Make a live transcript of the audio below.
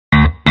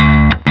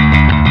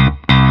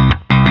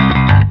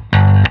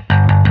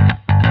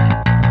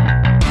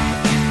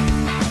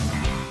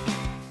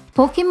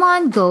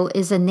Pokemon Go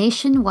is a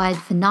nationwide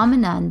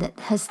phenomenon that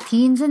has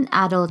teens and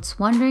adults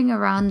wandering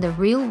around the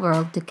real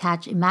world to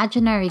catch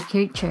imaginary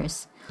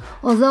creatures.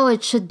 Although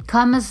it should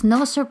come as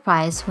no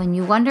surprise when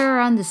you wander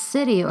around the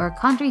city or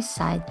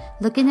countryside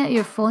looking at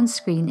your phone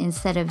screen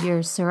instead of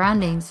your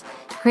surroundings,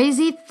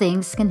 crazy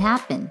things can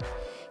happen.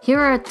 Here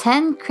are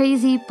 10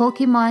 crazy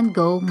Pokemon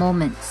Go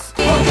moments.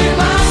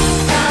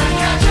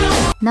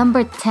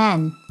 Number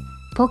 10.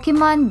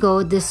 Pokemon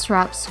Go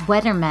disrupts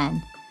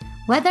Weatherman.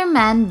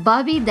 Weatherman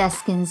Bobby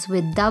Deskins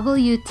with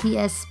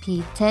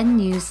WTSP 10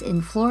 News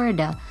in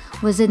Florida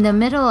was in the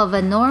middle of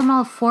a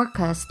normal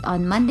forecast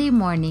on Monday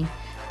morning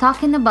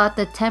talking about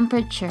the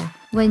temperature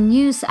when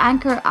news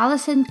anchor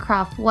Allison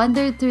Croft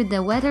wandered through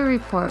the weather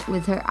report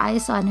with her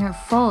eyes on her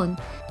phone,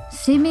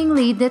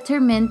 seemingly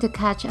determined to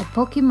catch a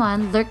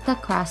Pokemon lurked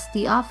across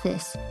the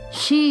office.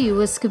 She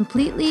was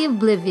completely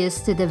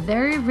oblivious to the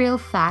very real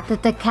fact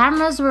that the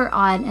cameras were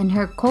on and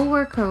her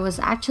coworker was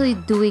actually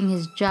doing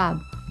his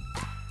job.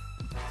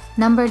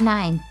 Number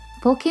 9.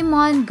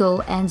 Pokemon Go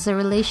ends a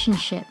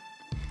relationship.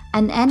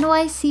 An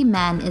NYC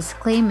man is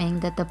claiming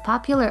that the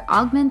popular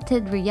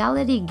augmented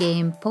reality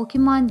game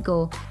Pokemon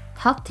Go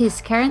helped his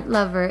current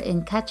lover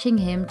in catching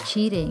him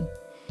cheating.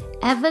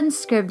 Evan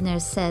Scribner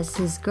says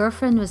his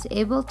girlfriend was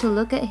able to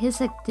look at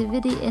his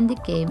activity in the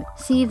game,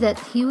 see that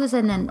he was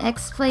in an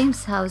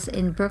ex-Flames house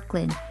in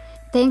Brooklyn,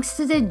 thanks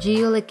to the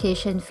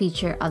geolocation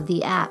feature of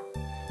the app.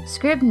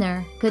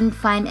 Scribner couldn't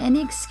find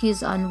any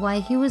excuse on why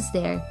he was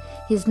there.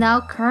 His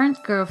now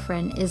current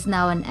girlfriend is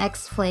now an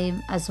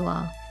ex-Flame as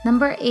well.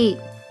 Number 8.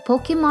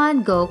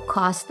 Pokemon Go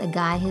cost a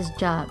guy his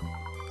job.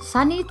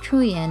 Sunny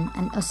Truyen,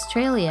 an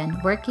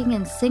Australian working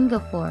in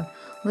Singapore,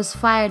 was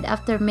fired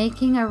after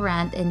making a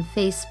rant in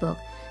Facebook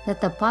that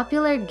the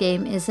popular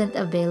game isn't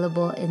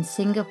available in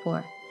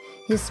Singapore.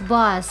 His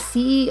boss,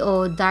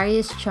 CEO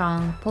Darius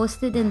Chong,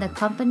 posted in the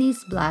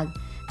company's blog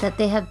that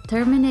they have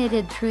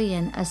terminated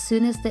Truyen as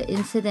soon as the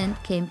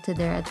incident came to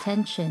their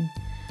attention.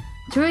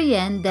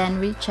 Truyen then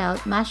reached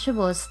out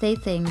Mashable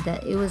stating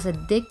that it was a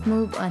dick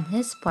move on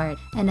his part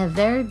and a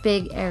very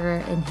big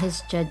error in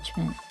his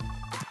judgment.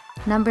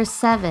 Number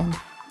 7.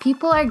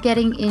 People are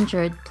getting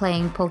injured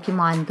playing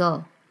Pokemon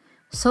Go.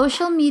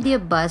 Social media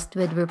buzzed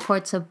with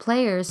reports of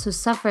players who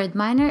suffered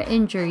minor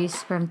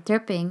injuries from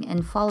tripping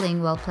and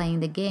falling while playing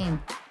the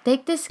game.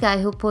 Take this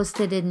guy who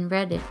posted in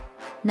Reddit.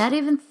 Not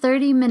even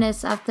 30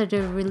 minutes after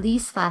the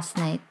release last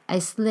night, I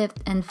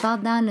slipped and fell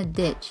down a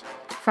ditch,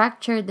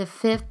 fractured the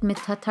 5th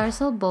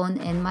metatarsal bone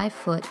in my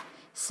foot,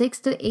 6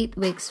 to 8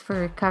 weeks for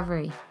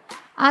recovery.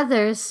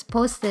 Others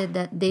posted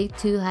that they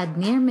too had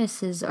near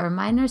misses or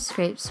minor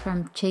scrapes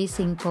from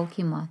chasing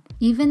Pokemon.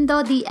 Even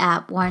though the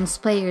app warns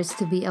players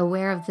to be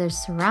aware of their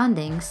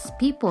surroundings,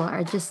 people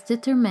are just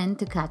determined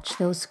to catch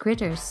those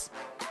critters.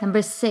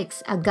 Number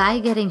 6. A guy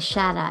getting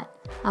shot at.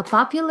 A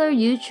popular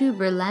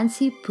YouTuber,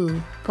 Lancey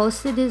Poo,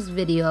 posted his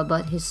video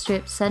about his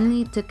trip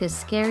suddenly took a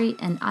scary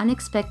and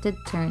unexpected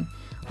turn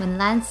when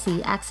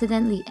Lancey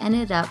accidentally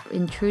ended up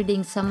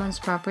intruding someone's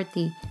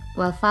property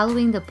while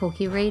following the Poke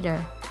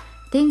Radar.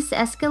 Things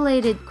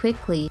escalated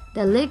quickly.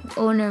 The league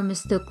owner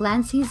mistook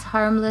Lancey's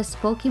harmless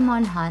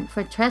Pokemon hunt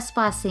for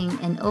trespassing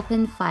and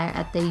opened fire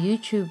at the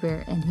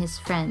YouTuber and his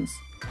friends.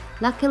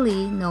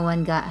 Luckily, no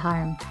one got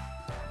harmed.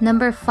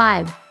 Number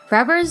 5.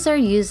 Robbers are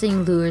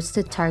using lures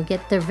to target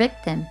their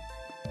victim.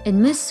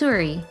 In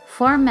Missouri,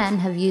 4 men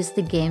have used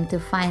the game to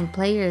find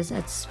players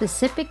at a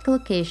specific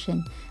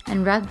location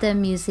and rob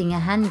them using a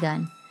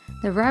handgun.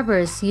 The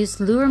robbers used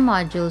lure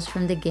modules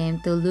from the game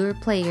to lure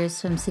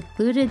players from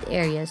secluded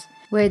areas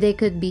where they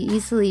could be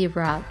easily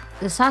robbed.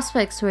 The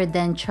suspects were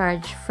then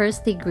charged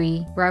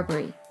first-degree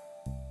robbery.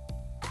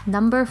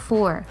 Number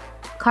 4.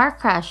 Car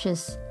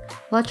crashes.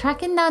 While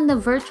tracking down the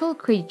virtual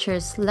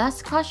creatures,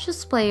 less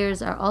cautious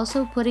players are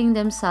also putting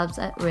themselves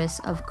at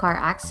risk of car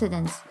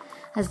accidents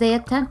as they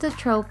attempt to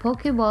throw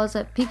Pokeballs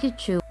at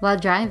Pikachu while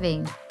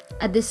driving.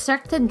 A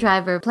distracted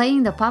driver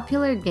playing the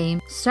popular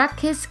game struck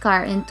his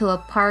car into a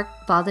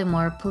parked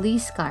Baltimore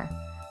police car.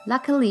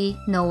 Luckily,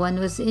 no one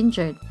was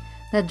injured.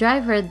 The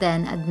driver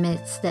then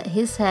admits that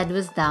his head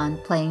was down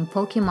playing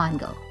Pokemon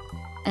Go.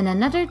 And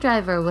another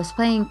driver was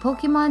playing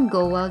Pokemon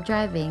Go while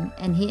driving,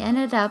 and he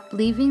ended up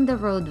leaving the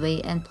roadway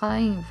and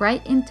plowing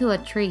right into a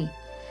tree.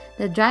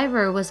 The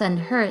driver was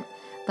unhurt,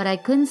 but I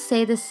couldn't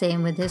say the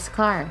same with his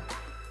car.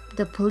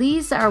 The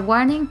police are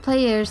warning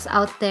players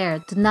out there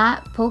to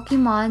not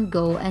Pokemon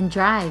Go and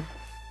drive.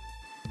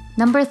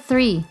 Number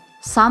 3.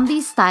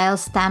 Zombie-style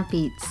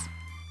stampedes.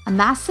 A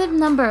massive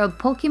number of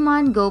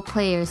Pokemon Go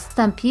players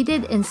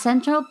stampeded in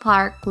Central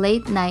Park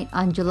late night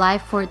on July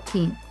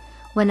 14th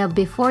when a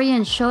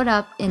Beforian showed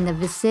up in the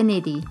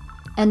vicinity,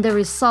 and the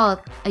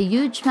result, a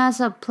huge mass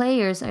of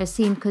players are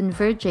seen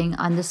converging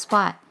on the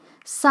spot,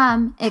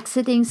 some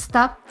exiting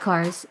stopped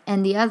cars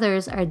and the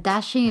others are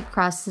dashing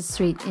across the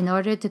street in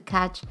order to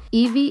catch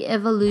Eevee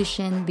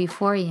Evolution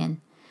Beforian.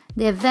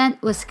 The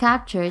event was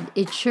captured,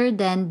 it sure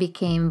then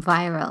became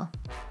viral.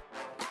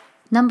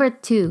 Number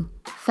 2.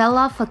 Fell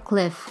off a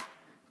cliff.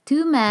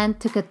 Two men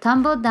took a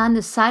tumble down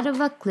the side of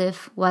a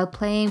cliff while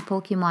playing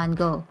Pokemon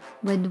Go,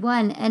 with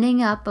one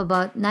ending up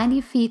about 90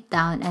 feet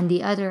down and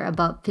the other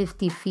about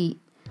 50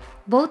 feet.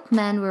 Both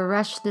men were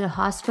rushed to the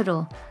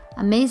hospital.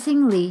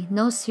 Amazingly,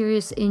 no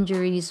serious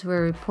injuries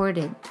were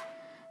reported.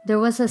 There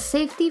was a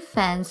safety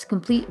fence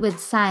complete with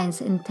signs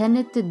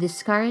intended to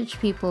discourage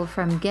people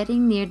from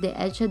getting near the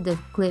edge of the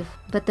cliff,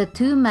 but the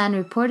two men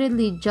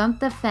reportedly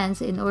jumped the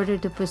fence in order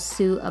to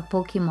pursue a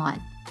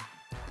Pokemon.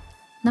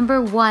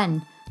 Number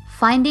 1.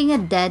 Finding a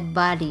dead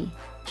body.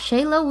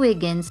 Shayla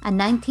Wiggins, a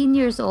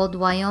 19-year-old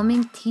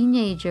Wyoming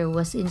teenager,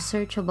 was in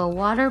search of a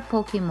water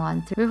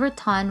Pokemon through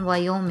Riverton,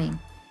 Wyoming.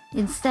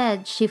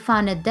 Instead, she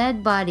found a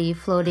dead body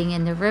floating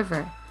in the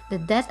river. The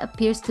death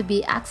appears to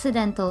be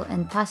accidental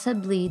and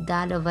possibly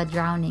that of a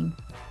drowning.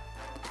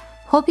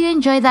 Hope you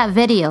enjoyed that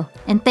video,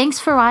 and thanks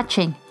for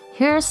watching.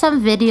 Here are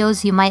some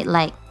videos you might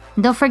like.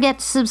 And don't forget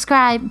to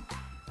subscribe.